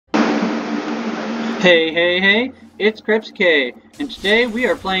Hey, hey, hey, it's Krebs-K, and today we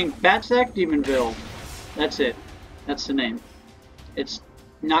are playing Bat Sac Demonville. That's it. That's the name. It's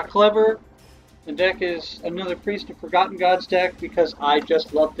not clever. The deck is another Priest of Forgotten Gods deck because I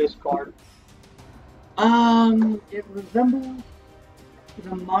just love this card. It resembles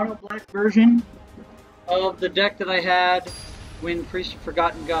the mono black version of the deck that I had when Priest of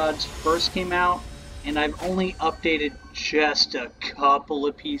Forgotten Gods first came out, and I've only updated just a couple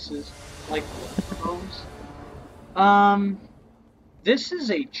of pieces, like bones. This is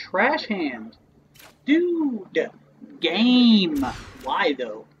a trash hand. Dude, game. Why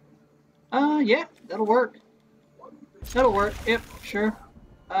though? Yeah, that'll work. That'll work. Yep, sure.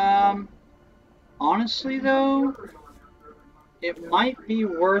 Honestly though, it might be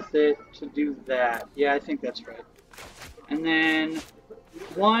worth it to do that. Yeah, I think that's right. And then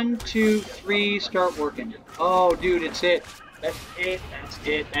 1, 2, 3, start working. Oh, dude, it's it. That's it. That's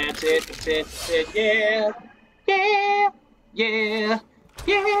it. That's it. That's it. That's it. Yeah. Yeah. Yeah.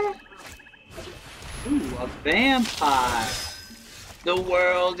 Yeah. Ooh, a vampire. The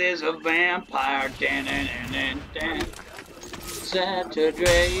world is a vampire. Dan, dan, dan, dan, dan. Saturday.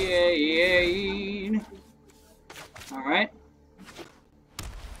 All right.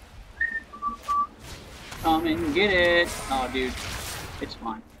 Come and get it. Oh, dude. It's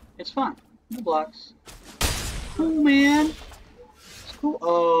fine. It's fine. No blocks. Cool, man. It's cool.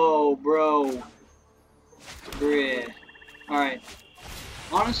 Oh, bro. Bruh. Alright.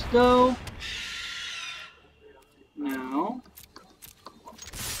 Honest, though. No.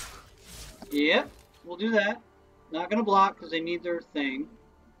 Yep. We'll do that. Not gonna block because they need their thing.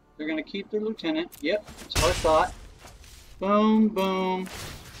 They're gonna keep their lieutenant. Yep. That's what I thought. Boom, boom,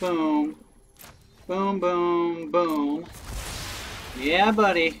 boom. Boom, boom, boom. Yeah,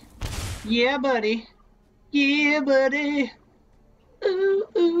 buddy. Yeah, buddy. Yeah, buddy. Ooh,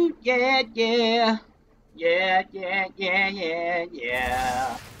 ooh, yeah, yeah. Yeah, yeah, yeah, yeah,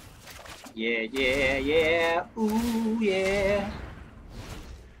 yeah. Yeah, yeah, yeah. Ooh, yeah.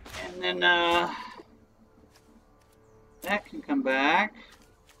 And then, that can come back.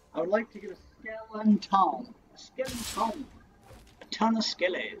 I would like to get a skeleton. A skeleton. A ton of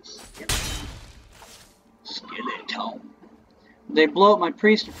skeletons. Yep. Skeleton. They blow up my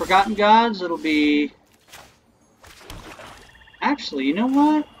Priest of Forgotten Gods, it'll be... Actually, you know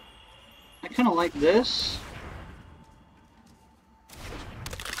what? I kind of like this.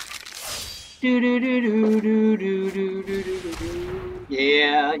 Do-do-do-do-do-do-do-do-do-do.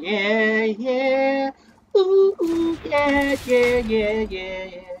 Yeah, yeah, yeah. Ooh, ooh, yeah, yeah, yeah, yeah,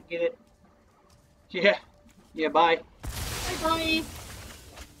 yeah. Get it? Yeah. Yeah, bye. Bye-bye.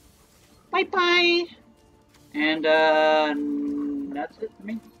 Bye-bye. And, that's it for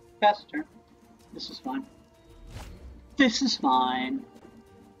me. Pass the turn. This is fine. This is fine.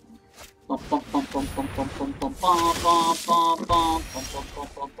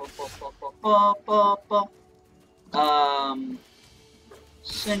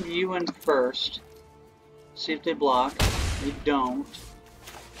 Send you in first. See if they block. They don't.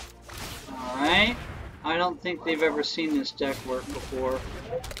 Alright. I don't think they've ever seen this deck work before.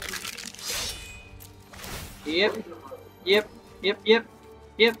 Yep. Yep. Yep. Yep.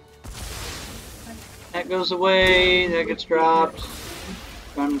 Yep. That goes away. That gets dropped.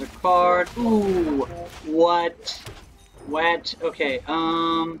 Run the card. Ooh. What? What? Okay.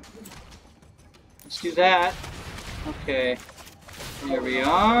 Let's do that. Okay. There we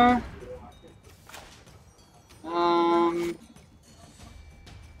are. I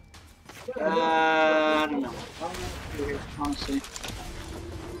don't know. Honestly.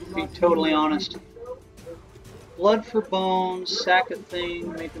 To be totally honest. Blood for bones, sack a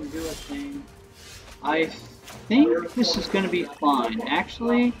thing, make them do a thing. I think this is going to be fine.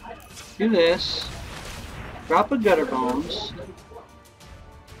 Actually, do this. Drop a gutter bones.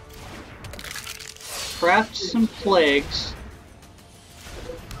 Craft some plagues.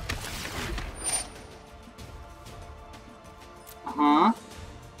 Uh-huh.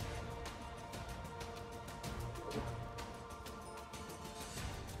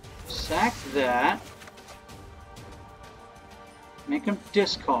 Sack that. Make them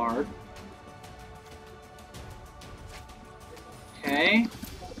discard. Okay.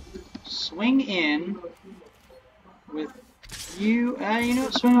 Swing in with you. You know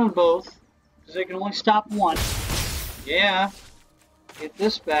what? Swing with both. Because they can only stop one. Yeah. Get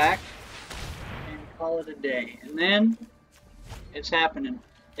this back. And call it a day. And then it's happening.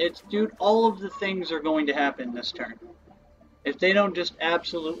 Dude, all of the things are going to happen this turn. If they don't just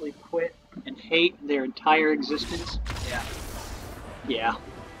absolutely quit and hate their entire existence. Yeah. Yeah.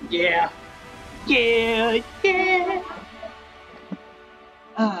 Yeah. Yeah. Yeah.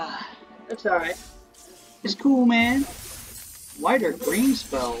 That's alright. It's cool, man. White or green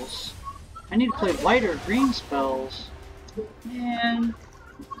spells? I need to play white or green spells. Man.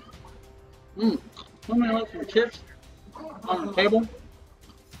 Somebody left some chips on the table.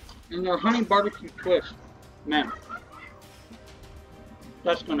 And their honey barbecue twist. Man.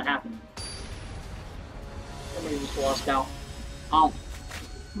 That's gonna happen. Somebody just lost out. Oh.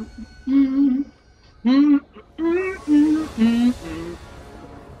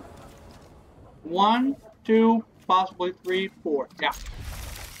 1, 2, possibly 3, 4. Yeah.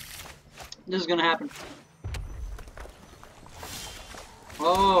 This is gonna happen.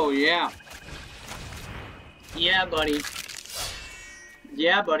 Oh, yeah. Yeah, buddy.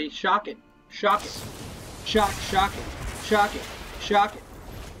 Yeah, buddy. Shock it. Shock it. Shock it. Shock it. Shock it.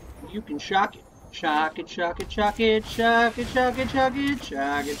 You can shock it. Shock it, shock it, shock it, shock it, shock it, shock it,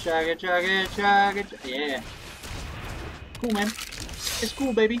 shock it, shock it, shock it, shock it. Yeah. Cool, man. It's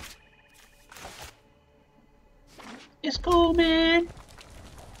cool, baby. It's cool, man.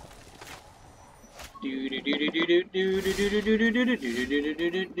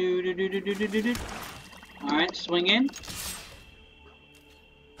 Alright, swing in.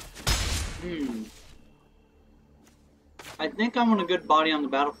 I think I want a good body on the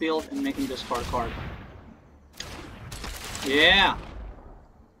battlefield and make him discard a card. Yeah.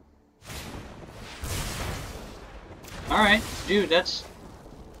 Alright, dude, that's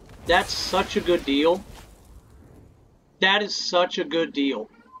such a good deal. That is such a good deal.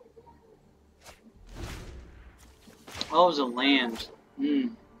 Oh, it was a land.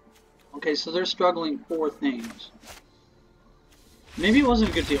 Okay, so they're struggling 4 things. Maybe it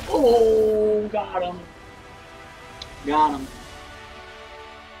wasn't a good deal. Oh, got him. Got him.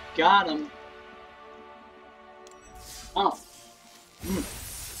 Got him. Oh.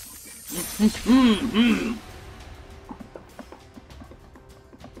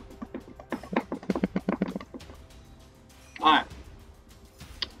 Alright.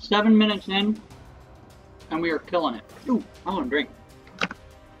 7 minutes in, and we are killing it. Ooh, I want a drink.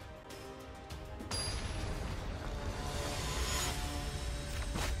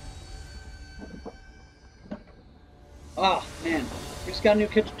 Oh, man. We just got a new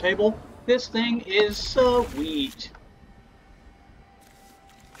kitchen table. This thing is sweet.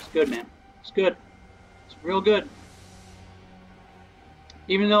 It's good, man. It's good. It's real good.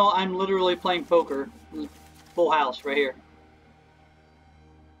 Even though I'm literally playing poker. Full house right here.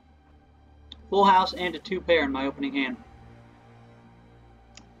 Full house and a 2-pair in my opening hand.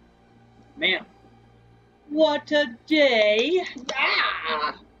 Man. What a day!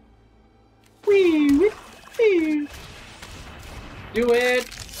 Ah! Wee, wee, wee. Do it!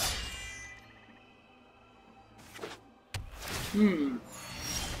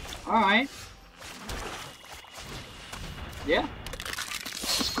 Alright. Yeah.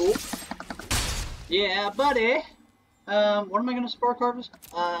 This is cool. Yeah, buddy. What am I gonna spark harvest?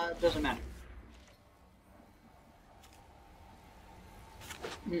 Doesn't matter.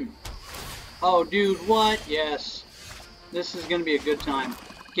 Oh, dude, what? Yes. This is gonna be a good time.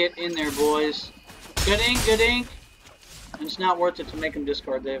 Get in there, boys. Good ink, good ink. And it's not worth it to make them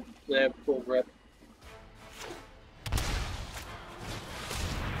discard. They have full grip.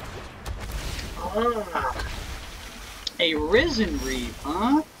 Ah, a Risen Reef,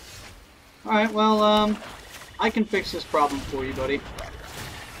 huh? Alright, well, I can fix this problem for you, buddy.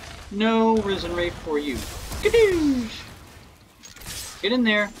 No Risen Reef for you. Kadoosh! Get in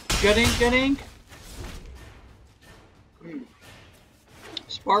there. Good ink, good ink.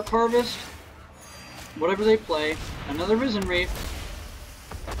 Spark Harvest. Whatever they play. Another Risen Reef.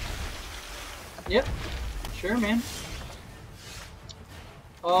 Yep. Sure, man.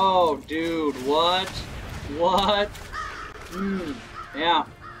 Oh, dude. What? What? Yeah.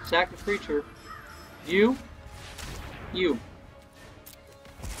 Sack the creature. You. You.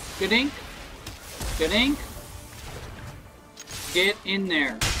 Good ink. Good ink. Get in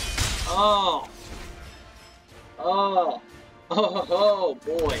there. Oh. Oh. Oh, oh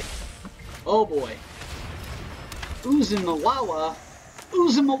boy. Oh boy. Uzumawawa.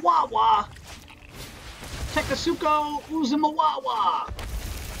 Uzumawawa. Tekasuko Uzumawawa.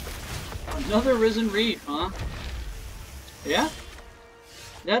 Another Risen Reef, huh? Yeah?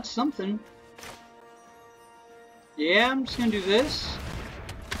 That's something. Yeah, I'm just gonna do this.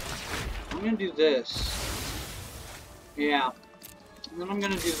 I'm gonna do this. Yeah. And then I'm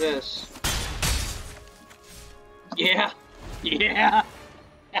gonna do this. Yeah. Yeah.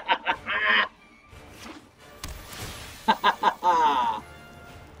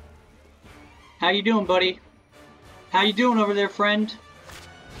 How you doing, buddy? How you doing over there, friend?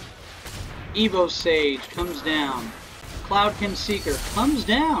 Evo Sage comes down. Cloudkin Seeker comes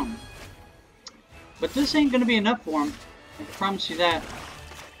down. But this ain't gonna be enough for him. I can promise you that.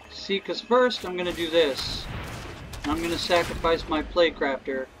 See, because first I'm gonna do this. I'm gonna sacrifice my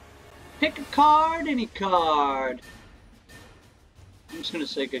Playcrafter. Pick a card, any card. I'm just gonna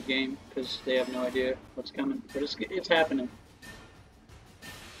say good game, because they have no idea what's coming. But it's happening.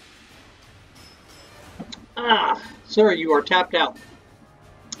 Ah, sir, you are tapped out.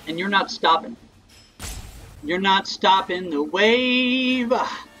 And you're not stopping. You're not stopping the wave.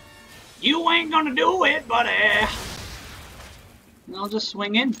 You ain't gonna do it, buddy. And I'll just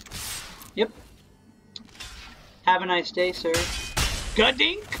swing in. Yep. Have a nice day, sir.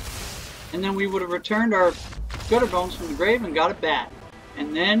 Gadink! And then we would have returned our gutter bones from the grave and got a bat.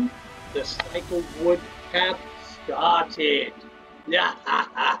 And then the cycle would have started. Yeah, ha,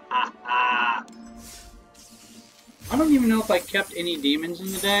 ha, ha, ha. I don't even know if I kept any demons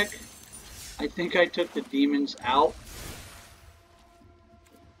in the deck. I think I took the demons out.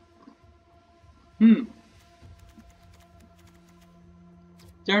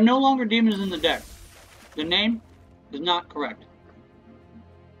 There are no longer demons in the deck. The name is not correct.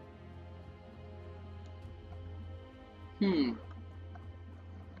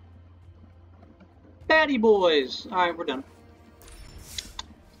 Batty boys! Alright, we're done.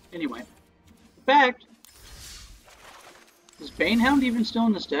 Anyway. In fact, is Banehound even still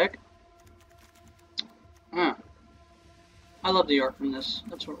in this deck? I love the art from this.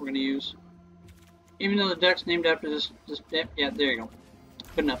 That's what we're going to use. Even though the deck's named after this yeah, there you go.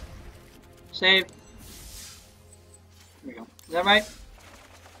 Good enough. Save. There we go. Is that right?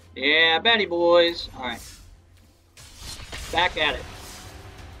 Yeah, Batty boys. Alright. Back at it.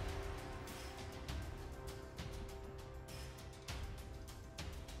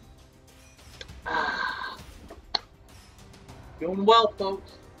 Doing well,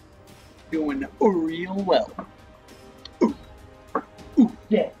 folks. Doing real well. Ooh,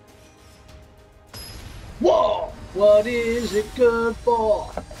 yeah. Whoa! What is it good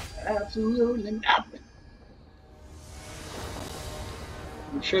for? Absolutely nothing.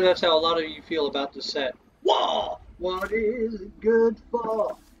 I'm sure that's how a lot of you feel about the set. Whoa! What is it good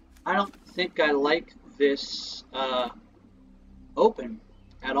for? I don't think I like this open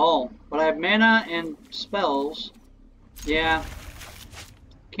at all. But I have mana and spells. Yeah.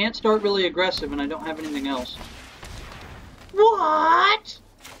 Can't start really aggressive and I don't have anything else. What?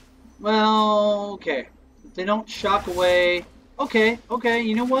 Well, okay. If they don't shock away... Okay,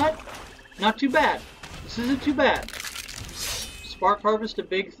 you know what? Not too bad. This isn't too bad. Spark Harvest a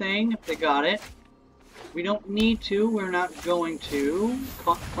big thing if they got it. We don't need to. We're not going to.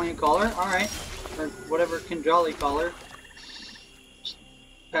 Clan Caller. Alright. Or whatever. Kinjali Caller. Just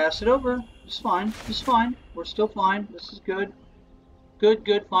pass it over. It's fine. It's fine. We're still fine. This is good.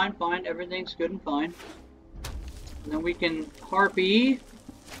 Good, fine. Everything's good and fine. And then we can Harpy.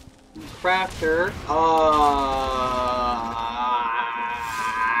 And Crafter.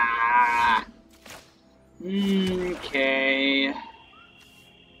 Okay.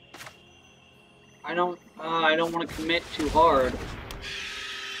 I don't want to commit too hard.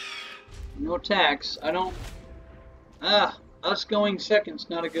 No attacks. I don't... us going second's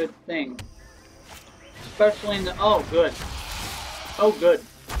not a good thing. Especially in the... Oh, good. Oh, good.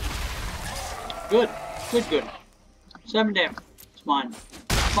 Good. 7 damage. It's fine.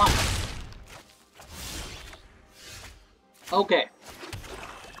 Fine. Okay.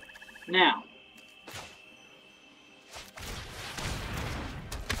 Now.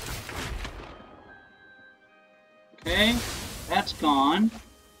 Okay. That's gone.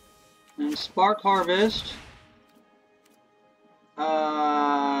 And Spark Harvest.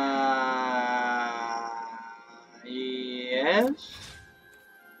 Yes.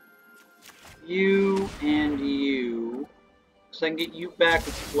 You and you. So I can get you back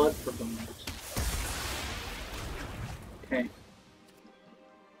with blood for bones. Okay. I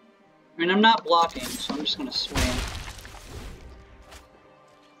mean, I'm not blocking, so I'm just gonna swing.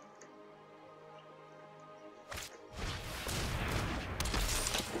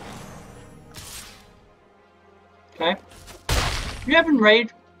 Okay. You having rage?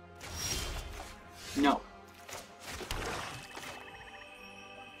 No.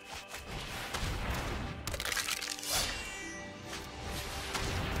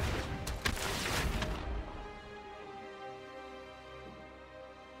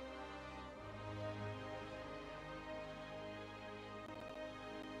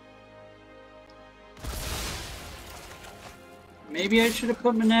 Maybe I should have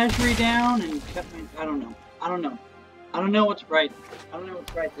put Menagerie down and kept my... I don't know. I don't know what's right.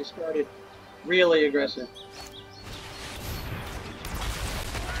 They started really aggressive.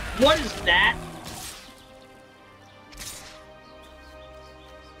 What is that?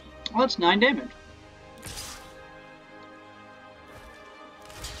 Oh, that's 9 damage.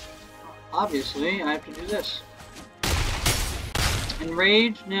 obviously, I have to do this.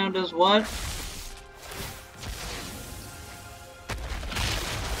 Enrage now does what?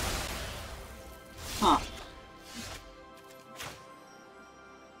 Huh.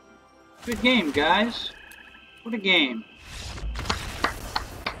 Good game, guys. What a game.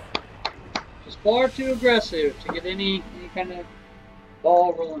 Just far too aggressive to get any kind of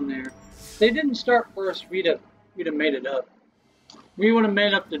ball rolling there. If they didn't start first, we'd have made it up. We would have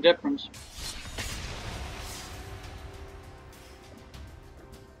made up the difference.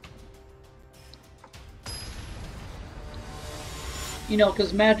 You know,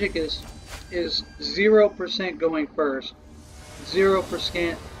 because Magic is 0% going first,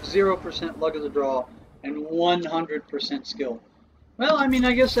 0% luck of the draw, and 100% skill. Well, I mean,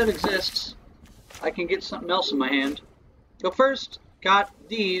 I guess that exists. I can get something else in my hand. So first, got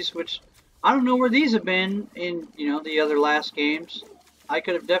these, which I don't know where these have been in, you know, the other last games. I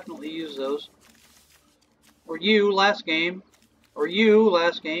could have definitely used those. Or you last game, or you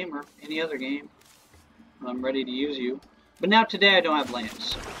last game, or any other game. I'm ready to use you. But now today I don't have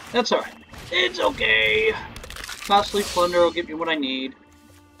lands. That's alright. It's okay. Costly plunder will give me what I need.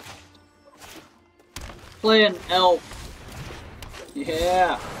 Play an elf.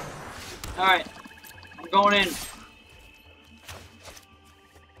 Yeah. Alright. I'm going in.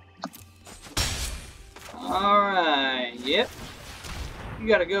 Alright. Yep. You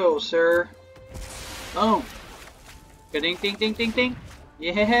gotta go, sir. Boom. Ding, ding, ding, ding, ding.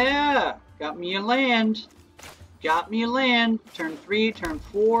 Yeah. Got me a land. Got me a land. Turn 3, turn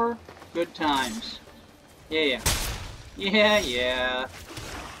 4. Good times. Yeah. Yeah.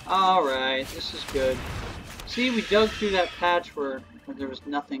 Alright, this is good. See, we dug through that patch where there was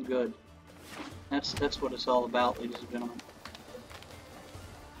nothing good. That's what it's all about, ladies and gentlemen.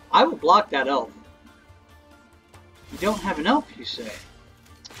 I will block that elf. You don't have an elf, you say?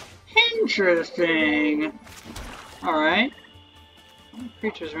 Interesting. Alright.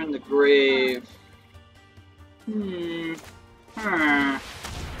 Creatures are in the grave.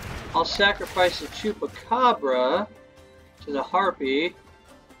 I'll sacrifice the Chupacabra to the Harpy,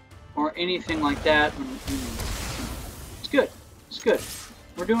 or anything like that. It's good. It's good.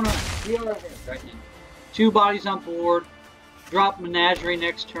 We're doing alright. We are ahead right now. 2 bodies on board. Drop Menagerie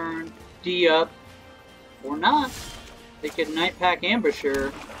next turn. D up. Or not. They could Night Pack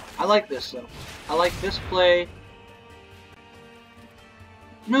Ambusher. I like this though. I like this play.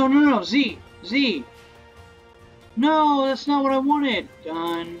 No. Z. No, that's not what I wanted.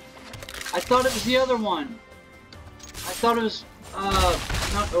 Done. I thought it was the other one. I thought it was,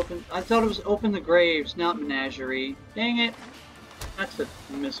 not open. I thought it was Open the Graves, not Menagerie. Dang it. That's a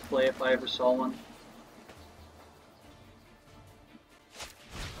misplay if I ever saw one.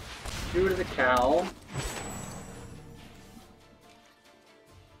 Due to the cow.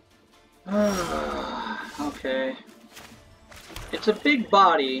 Okay. It's a big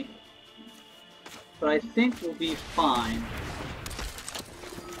body, but I think we'll be fine.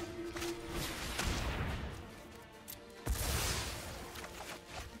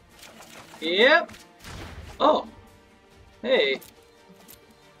 Yep. Oh. Hey.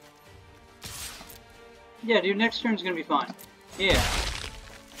 Yeah, dude, next turn's gonna be fine. Yeah.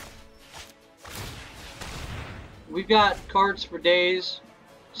 We've got cards for days.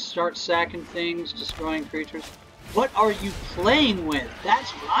 Start sacking things, destroying creatures. What are you playing with? That's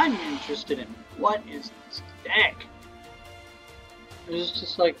what I'm interested in. What is this deck? It's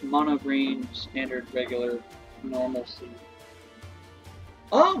just like mono green, standard, regular, normalcy.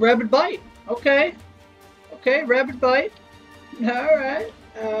 Oh, Rabid Bite. Okay. Okay, Rabid Bite. Alright.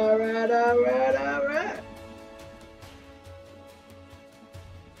 Alright.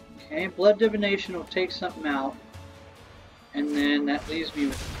 Okay, Blood Divination will take something out. And then that leaves me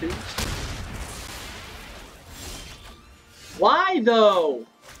with 2. Why though?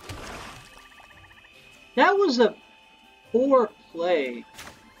 That was a poor play.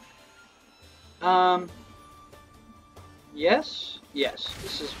 Yes? Yes,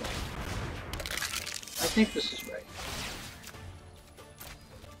 this is right. I think this is right.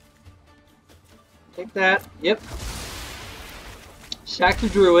 Take that. Yep. Sack the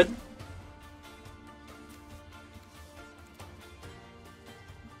Druid.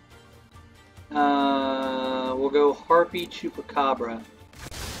 We'll go Harpy Chupacabra.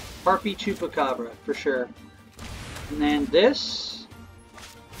 Harpy Chupacabra, for sure. And then this.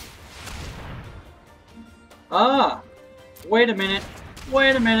 Ah! Wait a minute.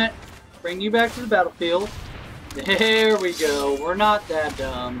 Wait a minute. Bring you back to the battlefield. There we go. We're not that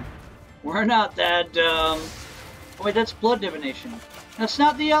dumb. We're not that dumb. Oh, wait, that's Blood Divination. That's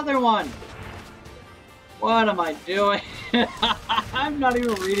not the other one. What am I doing? I'm not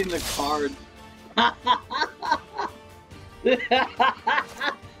even reading the card. I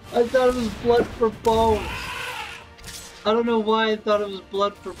thought it was blood for bones. I don't know why I thought it was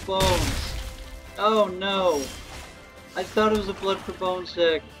blood for bones. Oh no. I thought it was a blood for bones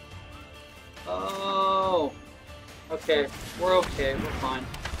deck. Oh. Okay. We're okay. We're fine.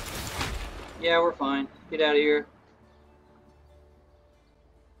 Yeah, we're fine. Get out of here.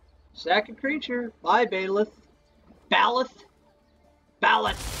 Sack a creature. Bye, Bailiff. Ballast.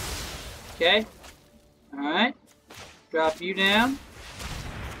 Ballast. Okay. Alright. Drop you down.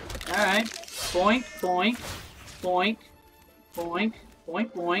 Alright. Boink, boink, boink, boink,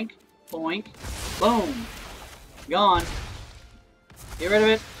 boink, boink, boink. Boom. Gone. Get rid of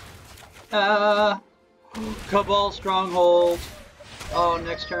it. Cabal Stronghold. Oh,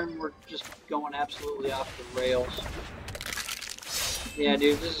 next turn we're just going absolutely off the rails. Yeah,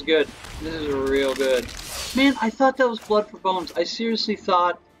 dude, this is good. This is real good. Man, I thought that was blood for bones. I seriously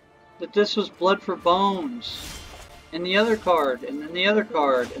thought that this was blood for bones. And the other card, and then the other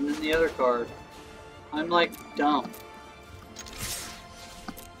card, and then the other card. I'm like dumb.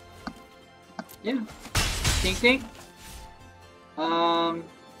 Yeah. Dink dink.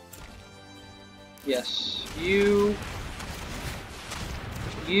 Yes. You.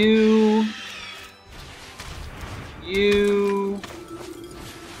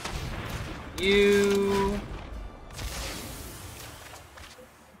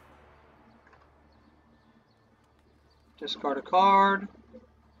 Discard a card.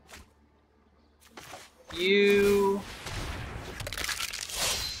 Jeez.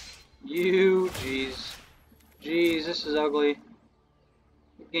 Jeez, this is ugly.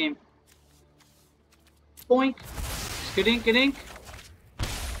 Good game. Boink. Skadink, skadink.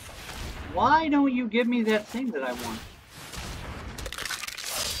 Why don't you give me that thing that I want?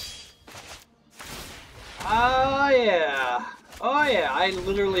 Oh yeah. Oh yeah, I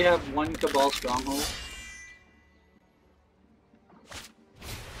literally have one Cabal Stronghold.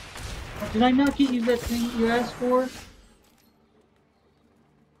 Did I not get you that thing you asked for?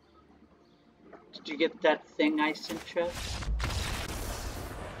 Did you get that thing I sent you?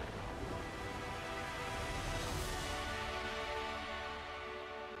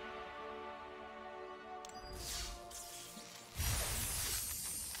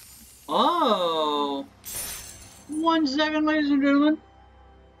 Oh! 1 second, ladies and gentlemen.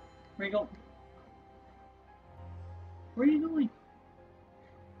 Where you going? Where are you going?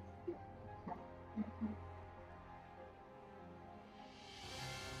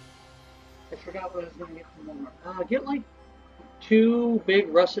 I forgot what I was going to get from Walmart. Get like 2 big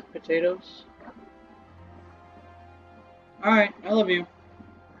russet potatoes. Alright, I love you.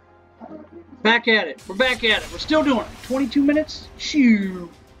 Back at it. We're back at it. We're still doing it. 22 minutes? Shoo.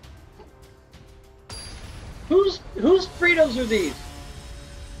 Whose Fritos are these?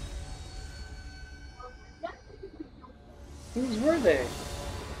 Whose were they?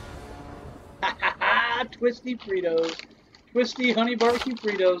 Ha ha ha! Twisty Fritos. Twisty honey barbecue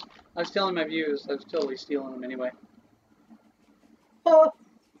Fritos. I was telling my views. I was totally stealing them anyway. Oh.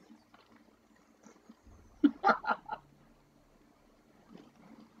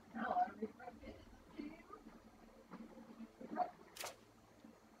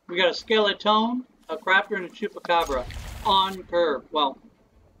 We got a Skeleton, a Crafter, and a Chupacabra on curve. Well,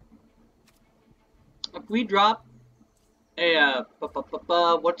 if we drop a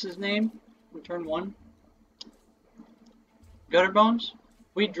what's his name on turn 1? Gutter Bones.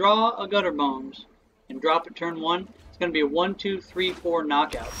 We draw a Gutter Bones and drop it turn 1. It's gonna be a 1, 2, 3, 4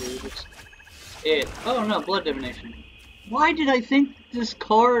 knockout, dude. It's it. Oh no, Blood Divination. Why did I think this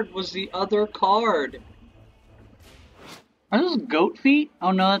card was the other card? Are those goat feet?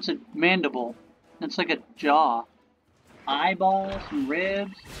 Oh no, that's a mandible. That's like a jaw. Eyeballs, some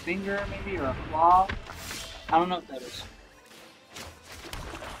ribs, a finger maybe, or a claw. I don't know what that is.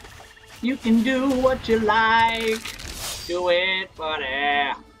 You can do what you like. Do it,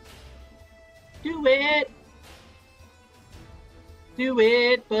 buddy. Do it. Do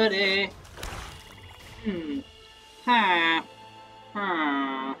it, buddy. Ha.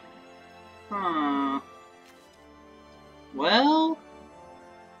 Ha. Ha. Well,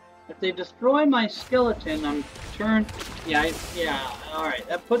 if they destroy my skeleton, I'm turned. Yeah, alright.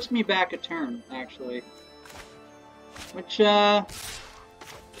 That puts me back a turn, actually. Which, kinda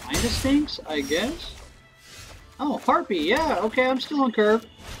stinks, I guess. Oh, Harpy, yeah, okay, I'm still on curve.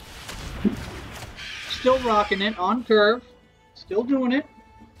 Still rocking it, on curve. Still doing it.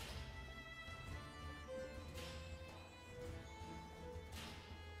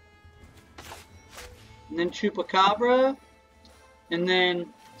 And then Chupacabra, and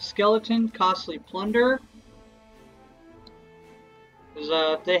then Skeleton, Costly Plunder,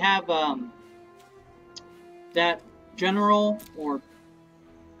 Because they have that general or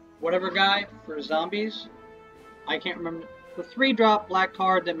whatever guy for zombies. I can't remember. The 3-drop black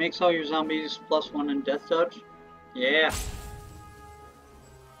card that makes all your zombies +1 in death touch. Yeah.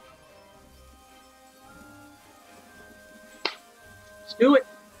 Let's do it.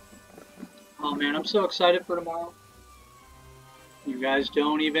 Oh man, I'm so excited for tomorrow. You guys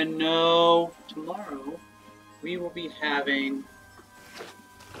don't even know. Tomorrow, we will be having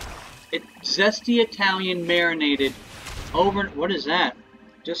it zesty Italian marinated over. What is that?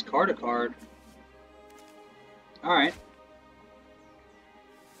 Discard a card. Alright.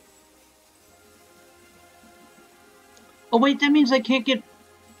 Oh wait, that means I can't get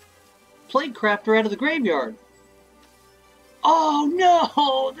Plague Crafter out of the graveyard. Oh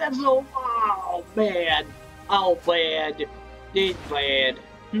no! That's so... Oh, bad. Oh, bad. It's bad.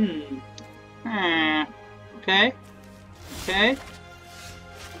 Okay. Okay.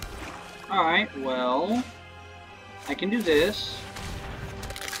 Alright, well... I can do this.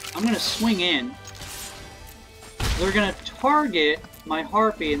 I'm gonna swing in. They're gonna target my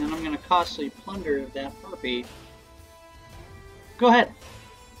Harpy, and then I'm gonna costly plunder that Harpy. Go ahead.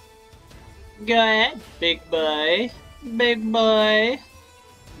 Go ahead, big boy. Big boy.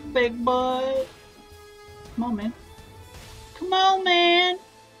 Big boy. Come on, man. Come on, man.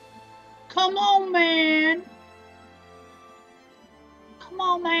 Come on, man. Come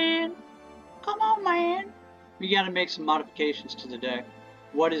on, man. Come on, man. We gotta make some modifications to the deck.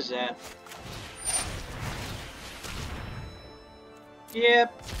 What is that?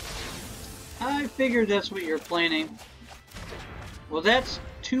 Yep. I figured that's what you're planning. Well, that's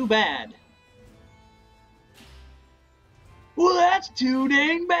too bad. Well, that's too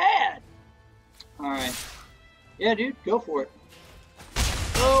dang bad. Alright. Yeah, dude, go for it.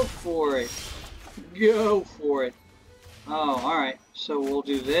 Go for it. Go for it. Oh, alright. So we'll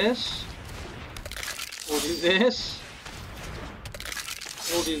do this. We'll do this.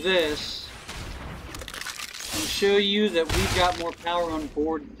 We'll do this. And show you that we've got more power on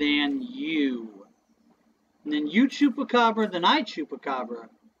board than you. And then you Chupacabra, then I Chupacabra.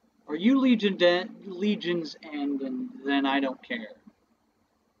 Or you Legions, and then I don't care.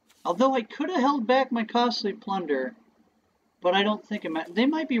 Although I could have held back my costly plunder, but I don't think they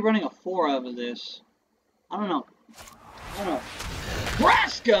might be running a 4 out of this. I don't know. I don't know.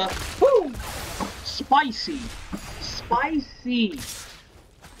 Nebraska! Woo! Spicy. Spicy.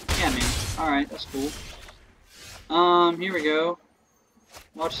 Yeah, man. Alright, that's cool. Here we go.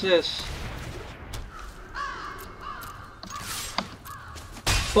 Watch this.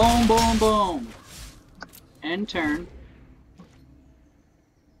 Boom, boom, boom. End turn.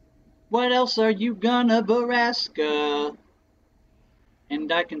 What else are you gonna Nebraska? And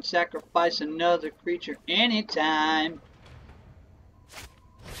I can sacrifice another creature anytime.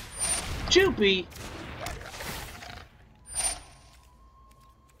 Choopy!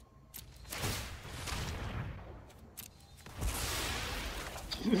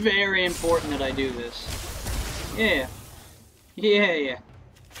 Very important that I do this. Yeah. Yeah, yeah.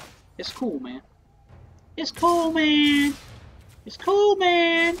 It's cool, man. It's cool, man. It's cool,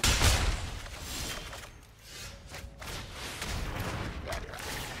 man.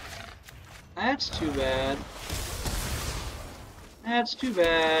 That's too bad. That's too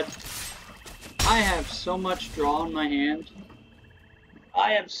bad. I have so much draw in my hand.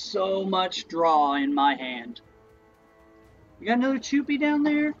 I have so much draw in my hand. You got another Choopy down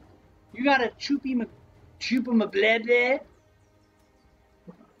there? You got a Choopy Chupa-ma-bleh-bleh?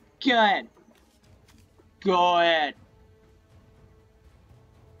 Go ahead. Go ahead.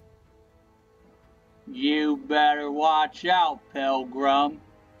 You better watch out, Pilgrim.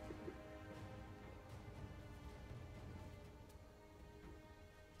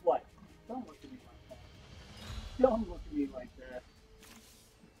 What? Don't look at me like that. Don't look at me like that.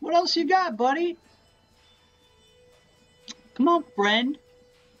 What else you got, buddy? Come on, friend.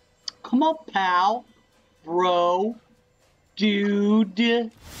 Come on, pal. Bro.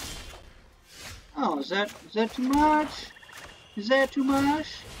 Dude. Oh, is that too much? Is that too much?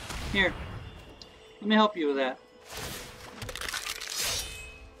 Here. Let me help you with that.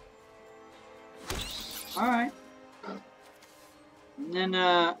 Alright. And then,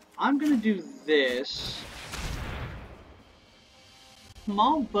 I'm gonna do this. Come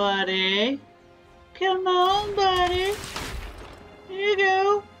on, buddy. Come on, buddy. Here you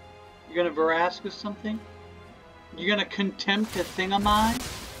go. You're gonna Veraska something? You're gonna contempt a thing of mine?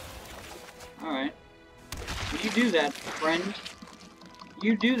 Alright. You do that, friend.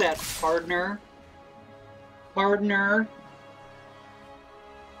 You do that, partner. Partner.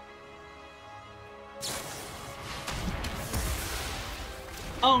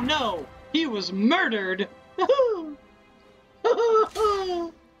 Oh no! He was murdered!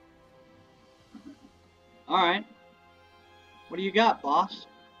 Alright. What do you got, boss?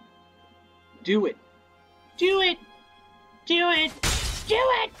 Do it. Do it! Do it! Do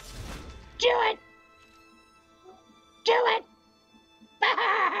it! Do it! Do it!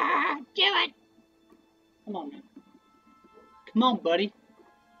 Do it! Come on, man. Come on, buddy.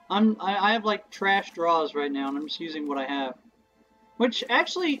 I have like trash draws right now, and I'm just using what I have. Which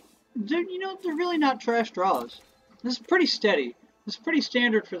actually, they're really not trash draws. This is pretty steady. This is pretty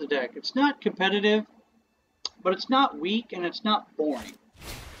standard for the deck. It's not competitive, but it's not weak and it's not boring.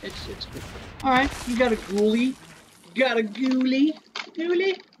 It's good. All right, you got a ghoulie. Got a ghoulie.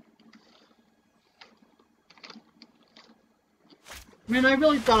 Ghoulie. Man, I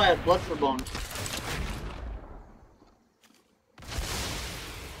really thought I had blood for bones.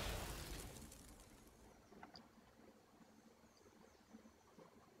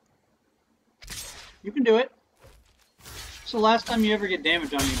 You can do it. It's the last time you ever get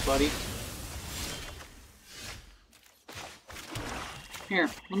damage on me, buddy. Here,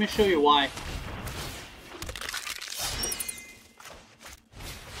 let me show you why.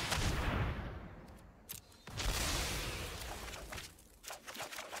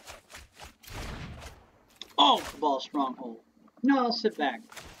 Oh, Cabal Stronghold. No, I'll sit back.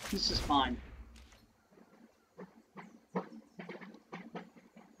 This is fine.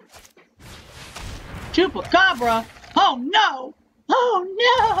 Chupacabra! Oh no! Oh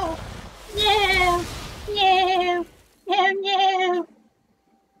no! No! No! No, no!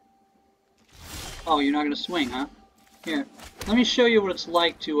 Oh, you're not gonna swing, huh? Here, let me show you what it's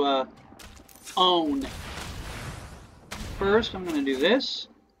like to, own. First, I'm gonna do this.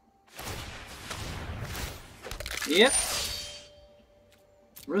 Yep.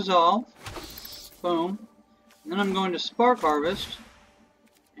 Resolve. Boom. And then I'm going to Spark Harvest.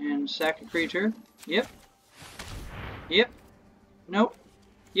 And sack a creature. Yep. Yep. Nope.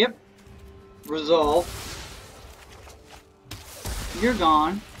 Yep. Resolve. You're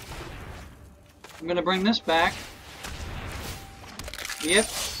gone. I'm gonna bring this back. Yep.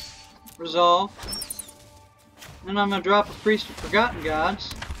 Resolve. Then I'm gonna drop a Priest of Forgotten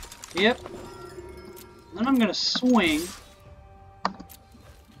Gods. Yep. Then I'm gonna swing.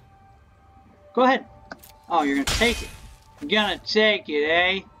 Go ahead. Oh, you're gonna take it. You're gonna take it,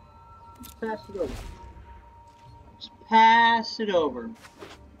 eh? Just pass it over. Just pass it over.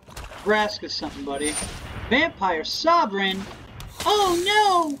 Brask is something, buddy. Vampire Sovereign. Oh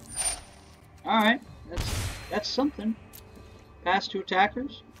no! Alright, that's something. Pass to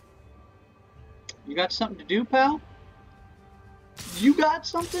attackers. You got something to do, pal? You got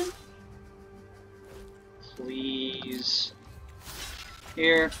something? Please.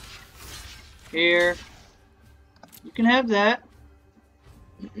 Here. Here. You can have that.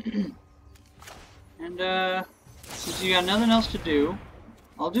 And, since you got nothing else to do,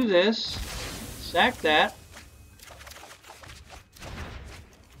 I'll do this. Sack that.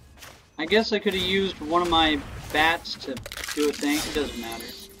 I guess I could have used one of my bats to do a thing. It doesn't matter.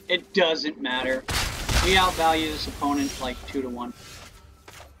 It doesn't matter. We outvalue this opponent like 2-1.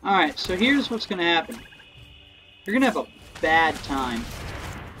 Alright, so here's what's going to happen. You're going to have a bad time.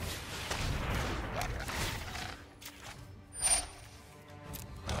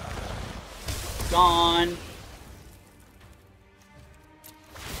 Gone.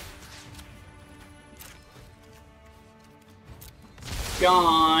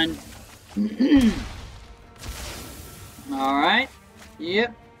 Gone. Alright.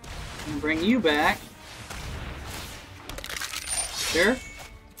 Yep. And bring you back. Sure.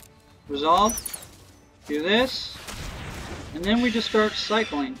 Resolve. Do this. And then we just start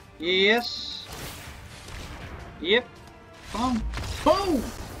cycling. Yes. Yep. Boom. Boom!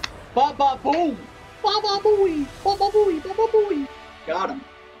 Ba ba boom! Ba ba booey! Ba ba booey! Ba ba booey! Got him.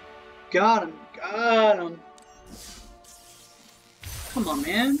 Got him. Got him. Come on,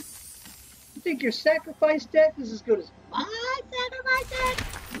 man. You think your sacrifice deck is as good as my sacrifice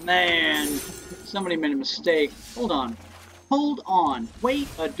deck? Man, somebody made a mistake. Hold on. Hold on. Wait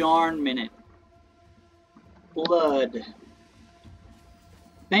a darn minute. Blood.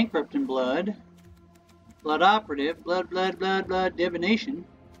 Bankrupt in blood. Blood operative. Blood, blood, blood, blood. Divination.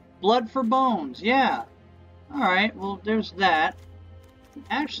 Blood for bones. Yeah. Alright, well, there's that.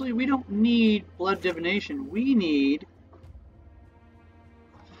 Actually, we don't need blood divination. We need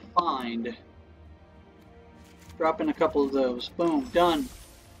find. Drop in a couple of those. Boom. Done.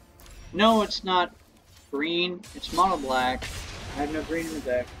 No, it's not green. It's mono black. I have no green in the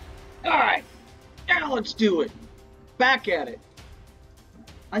deck. Alright. Now let's do it. Back at it.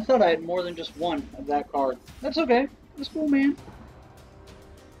 I thought I had more than just one of that card. That's okay. That's cool, man.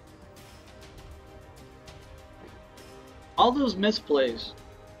 All those misplays.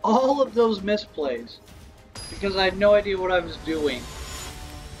 All of those misplays. Because I had no idea what I was doing.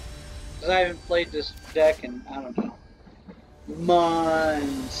 Because I haven't played this deck in, I don't know,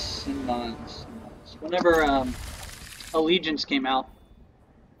 months and months and months. Whenever Allegiance came out.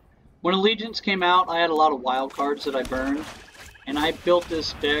 When Allegiance came out, I had a lot of wild cards that I burned. And I built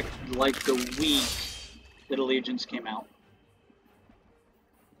this deck like the week that Allegiance came out.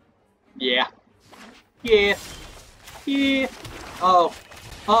 Yeah. Yeah. Yeah. Oh.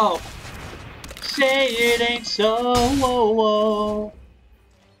 Oh. Say it ain't so. Whoa, whoa.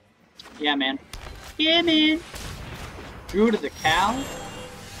 Yeah, man. Yeah, man. Drew to the cow?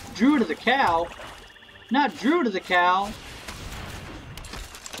 Drew to the cow? Not Drew to the cow.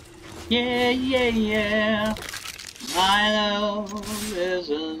 Yeah, yeah, yeah. Milo is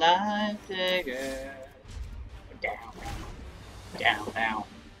a life taker. Down, down, down.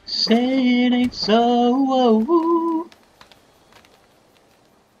 Say it ain't so.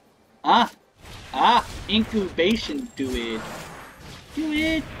 Ah, incubation, do it. Do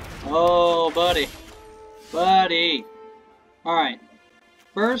it. Oh, buddy. Buddy. Alright.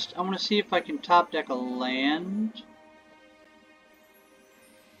 First, I want to see if I can top deck a land.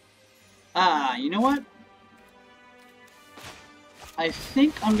 Ah, you know what? I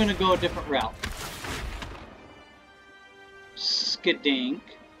think I'm going to go a different route. Skadink.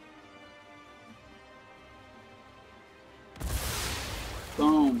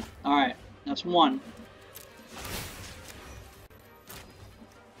 Boom. Alright, that's one.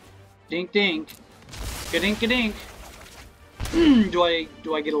 Dink dink. Gadink gadink. Do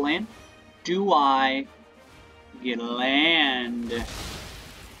I get a land? Do I get a land?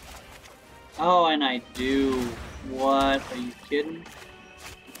 Oh, and I do. What? Are you kidding?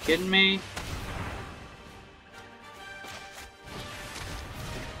 You kidding me?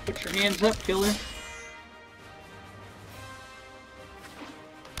 Put your hands up, killer.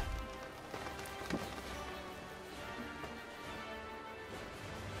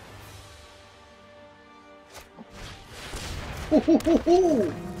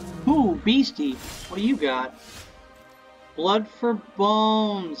 Ooh, beastie. What do you got? Blood for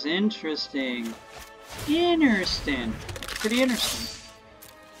bones. Interesting. Interesting. Pretty interesting.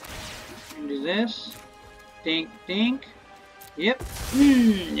 And do this. Dink, dink. Yep.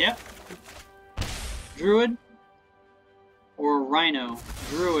 Yep. Druid. Or Rhino.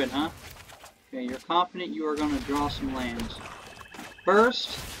 Druid, huh? Okay, you're confident you are going to draw some lands. First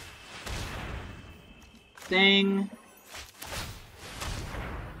thing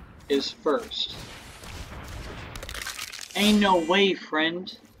is first. Ain't no way,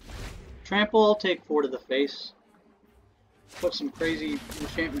 friend. Trample, I'll take 4 to the face. Put some crazy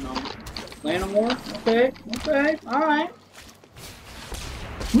enchantment on it. Lanamore? Okay, okay, alright.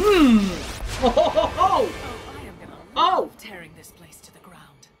 Oh, ho, ho, ho. Oh, I am gonna love tearing this place to the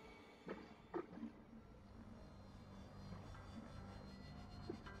ground.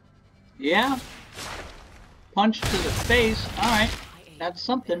 Yeah. Punch to the face. Alright. That's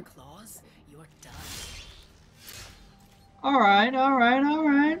something. Claws, you're done. Alright, alright,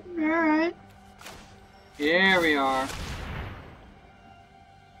 alright, alright. Here we are.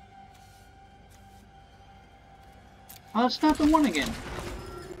 Oh, it's not the one again.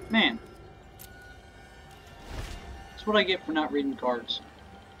 Man. That's what I get for not reading cards.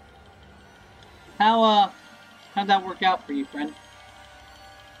 How'd that work out for you, friend?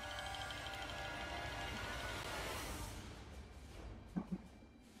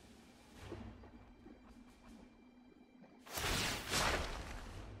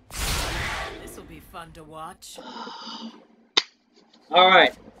 This'll be fun to watch.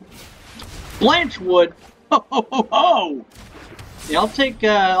 Alright. Blanchwood! Ho ho ho ho! Yeah, I'll take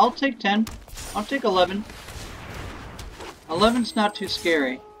 10. I'll take 11. 11's not too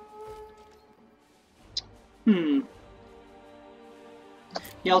scary. Yeah,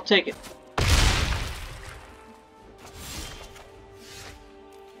 I'll take it.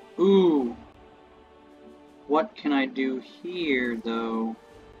 Ooh. What can I do here, though?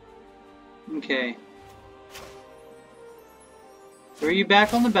 Okay. Throw you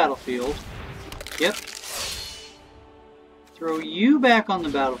back on the battlefield. Yep. Throw you back on the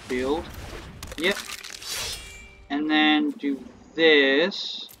battlefield. Yep. And then do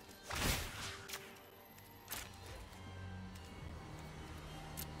this.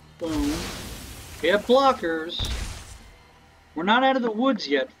 Boom. We have blockers. We're not out of the woods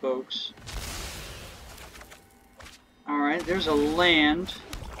yet, folks. Alright, there's a land.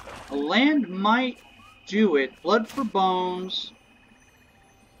 A land might do it. Blood for bones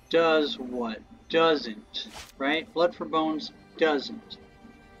does what? Doesn't. Right? Blood for bones doesn't.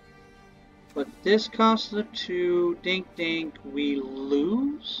 But this costs the 2. Dink dink. We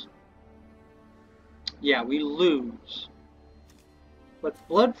lose? Yeah, we lose. But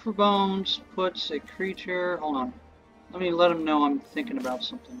Blood for Bones puts a creature... Hold on. Let me let them know I'm thinking about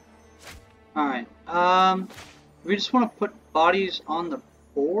something. Alright. We just want to put bodies on the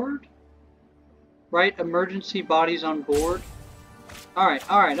board? Right? Emergency bodies on board? Alright.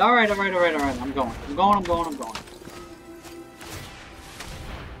 I'm going.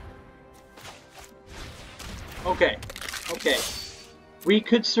 Okay. We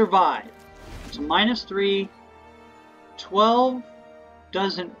could survive. It's a -3. 12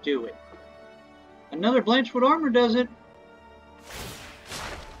 doesn't do it. Another Blanchwood Armor does it.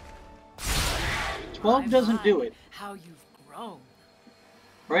 12 doesn't do it. How you've grown.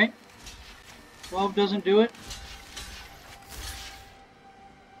 Right? 12 doesn't do it.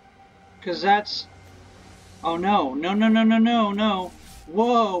 Because that's... Oh no. No.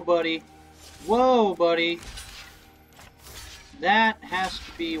 Whoa, buddy. That has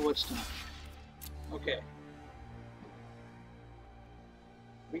to be what's done. Okay.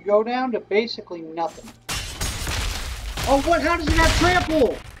 We go down to basically nothing. Oh, what? How does it have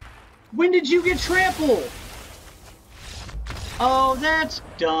trample? When did you get trample? Oh, that's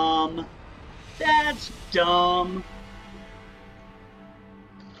dumb. That's dumb.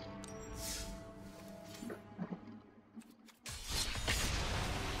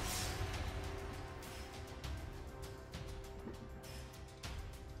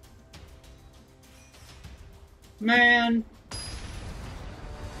 Man.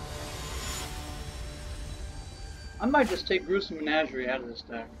 I might just take Gruesome Menagerie out of this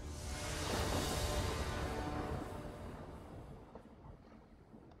deck.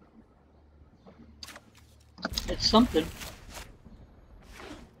 It's something.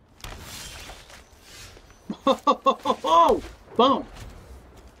 Oh! Boom!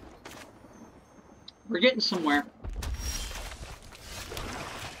 We're getting somewhere.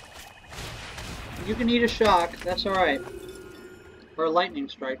 You can eat a shock, that's alright. Or a lightning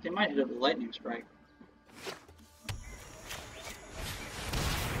strike. They might hit it with a lightning strike.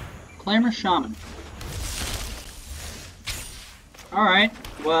 Clamor Shaman. Alright,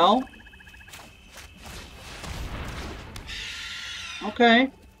 well.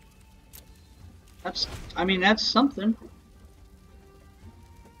 Okay. That's something.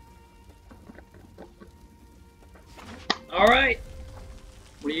 Alright.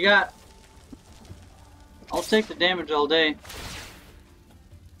 What do you got? I'll take the damage all day.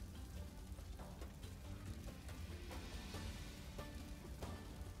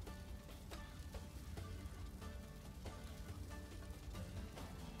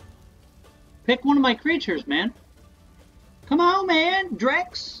 Pick one of my creatures, man. Come on, man.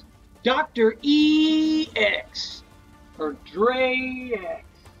 Drex. Dr. EX. Or Drax.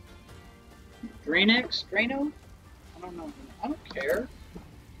 Dranex? Drano? I don't know. I don't care.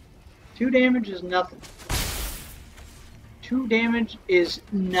 2 damage is nothing. 2 damage is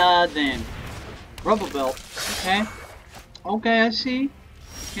nothing. Rubble Belt. Okay. Okay, I see.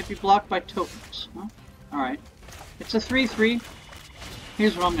 Can't be blocked by tokens. Huh? Alright. It's a 3/3.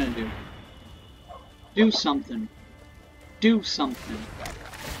 Here's what I'm gonna do. Do something. Do something.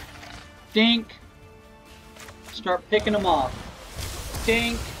 Dink. Start picking them off.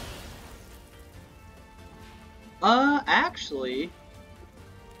 Dink. Actually.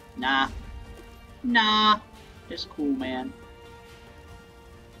 Nah. Nah. It's cool, man.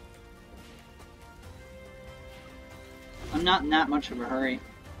 I'm not in that much of a hurry.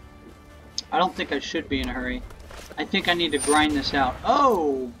 I don't think I should be in a hurry. I think I need to grind this out.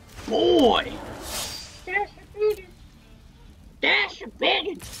 Oh, boy! That's a big one. That's a big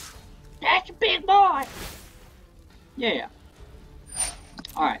one. That's a big boy. Yeah.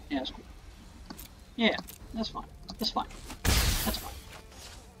 Alright, yeah, that's cool. Yeah, that's fine. That's fine. That's fine.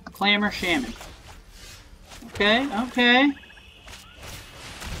 Clamor Shaman. Okay, okay.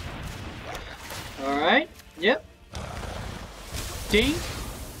 Alright, yep. Ding.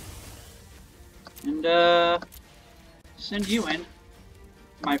 And, send you in.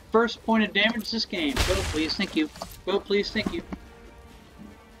 My first point of damage this game. Go, please, thank you. Go, please, thank you.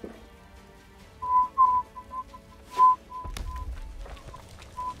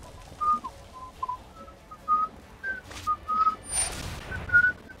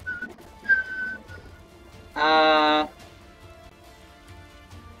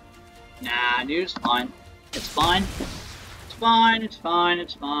 Nah, dude, it's fine. It's fine. It's fine, it's fine,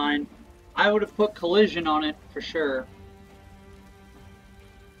 it's fine. I would have put collision on it for sure.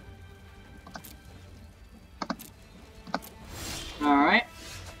 Alright.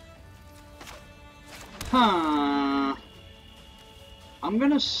 Huh. I'm I'm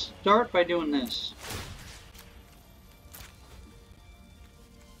gonna start by doing this.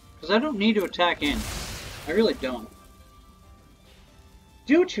 Because I don't need to attack in. I really don't.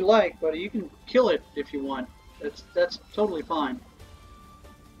 Do what you like, buddy. You can kill it if you want. That's totally fine.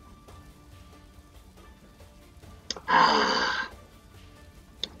 Ah.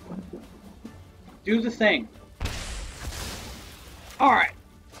 Do the thing. Alright.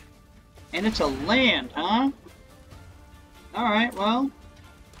 And it's a land, huh? Alright, well.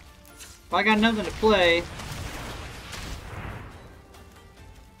 If I got nothing to play...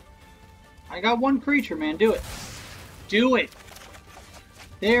 I got one creature, man. Do it. Do it!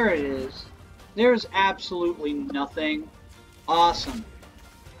 There it is. There's absolutely nothing. Awesome.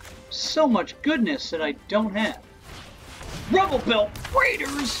 So much goodness that I don't have. Rubble Belt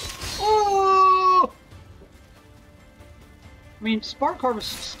Raiders! Oh! I mean, Spark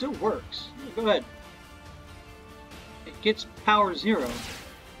Harvest still works. Go ahead. It gets power 0.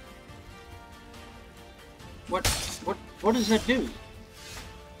 What does that do?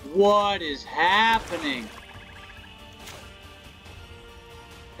 What is happening?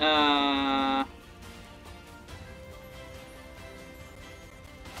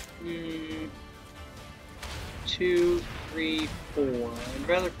 Two, three, 4. I'd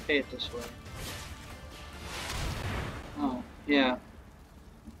rather pay it this way. Oh, yeah.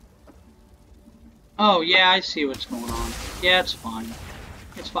 Oh, yeah, I see what's going on. Yeah, it's fine.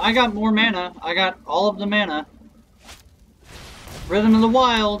 It's fine. I got more mana. I got all of the mana. Rhythm of the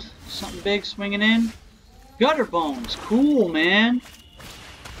Wild. Something big swinging in. Gutter Bones. Cool, man.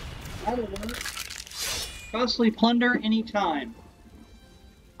 That'll work. Costly Plunder anytime.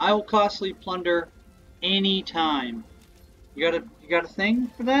 I will costly plunder anytime. You got a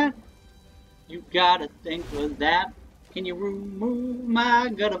thing for that? You got a thing for that? Can you remove my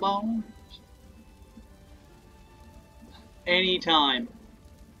gutter bones? Anytime.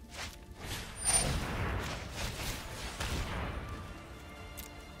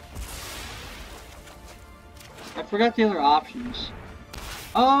 I forgot the other options.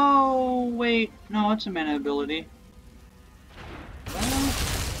 Oh, wait. No, it's a mana ability. Well,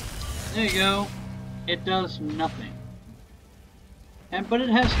 there you go. It does nothing. But it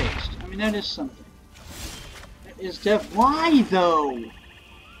has haste. I mean, that is something. That is why, though?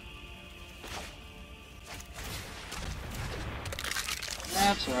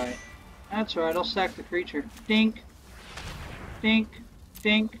 That's alright. That's alright. I'll sack the creature. Dink. Dink.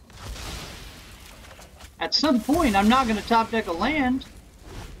 Dink. At some point, I'm not going to top deck a land.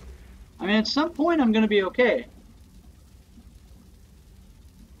 I mean, at some point, I'm going to be okay.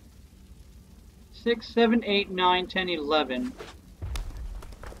 6, 7, 8, 9, 10, 11.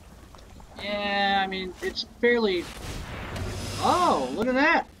 Yeah, I mean, it's fairly... Oh, look at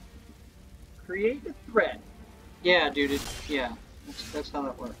that! Create a threat. Yeah, dude, yeah. That's how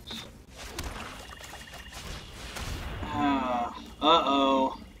that works.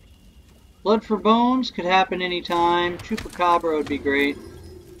 Uh-oh. Blood for Bones could happen anytime. Chupacabra would be great.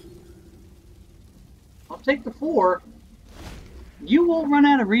 I'll take the 4. You won't run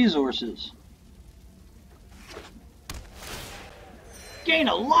out of resources. Gain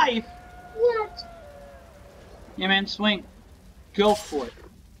a life? What? Yeah, man, swing. Go for it.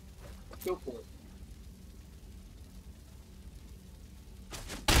 Go for it.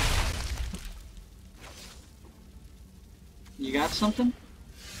 You got something?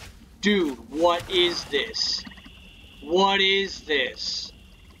 Dude, what is this? What is this?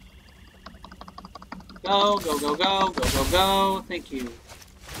 Go, go, go, go, go, go, go. Thank you.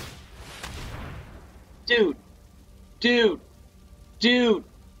 Dude. Dude. Dude.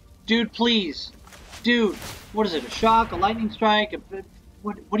 Dude, please. Dude. What is it? A shock? A lightning strike?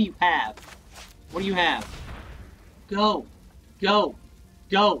 What do you have? What do you have? Go. Go.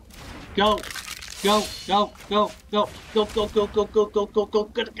 Go. Go. Go, go, go, go, go, go, go, go, go, go, go, go,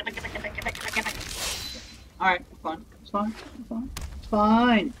 go, Alright, it's fine. It's fine. It's fine. It's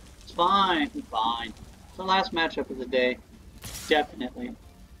fine. It's fine. It's fine. It's the last matchup of the day. Definitely.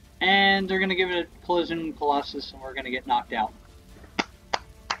 And they're gonna give it a Collision Colossus and we're gonna get knocked out.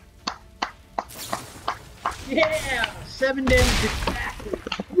 Yeah! 7 damage exactly!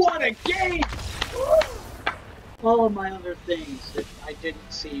 What a game! Woo! All of my other things that I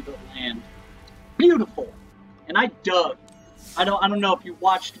didn't see but land. Beautiful. And I dug. I don't know if you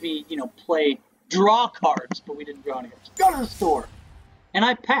watched me, play draw cards, but we didn't draw any cards. Go to the store. And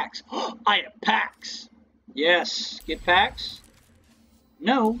I packs. I have packs. Yes. Get packs?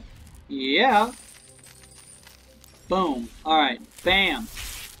 No. Yeah. Boom. Alright. Bam.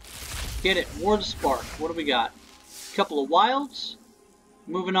 Get it. Ward Spark. What do we got? A couple of wilds.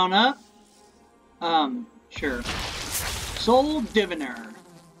 Moving on up. Sure. Soul Diviner.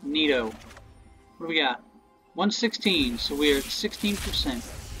 Neato. What do we got? 116, so we are at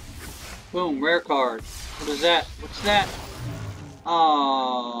 16%. Boom, rare card. What is that? What's that?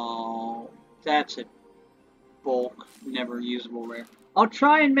 Oh, that's a bulk, never usable rare. I'll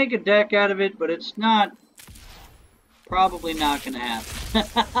try and make a deck out of it, but it's not, probably not going to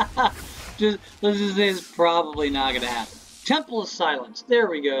happen. This is probably not going to happen. Temple of Silence, there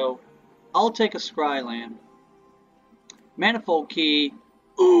we go. I'll take a Scryland. Manifold Key.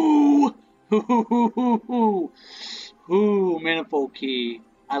 Ooh! Ooh, Manifold Key.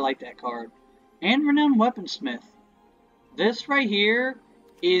 I like that card. And Renowned Weaponsmith. This right here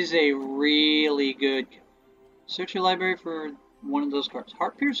is a really good. Search your library for one of those cards.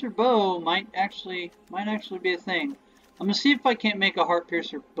 Heart Piercer Bow might actually be a thing. I'm gonna see if I can't make a Heart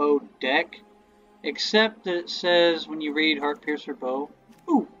Piercer Bow deck. Except that it says when you read Heart Piercer Bow.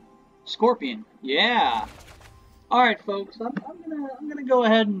 Ooh, Scorpion. Yeah. All right, folks. I'm gonna go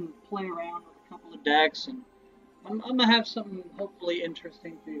ahead and play around with a couple of decks, and I'm gonna have something hopefully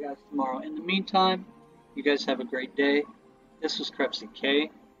interesting for you guys tomorrow. In the meantime, you guys have a great day. This was Crepsy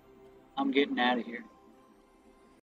K. I'm getting out of here.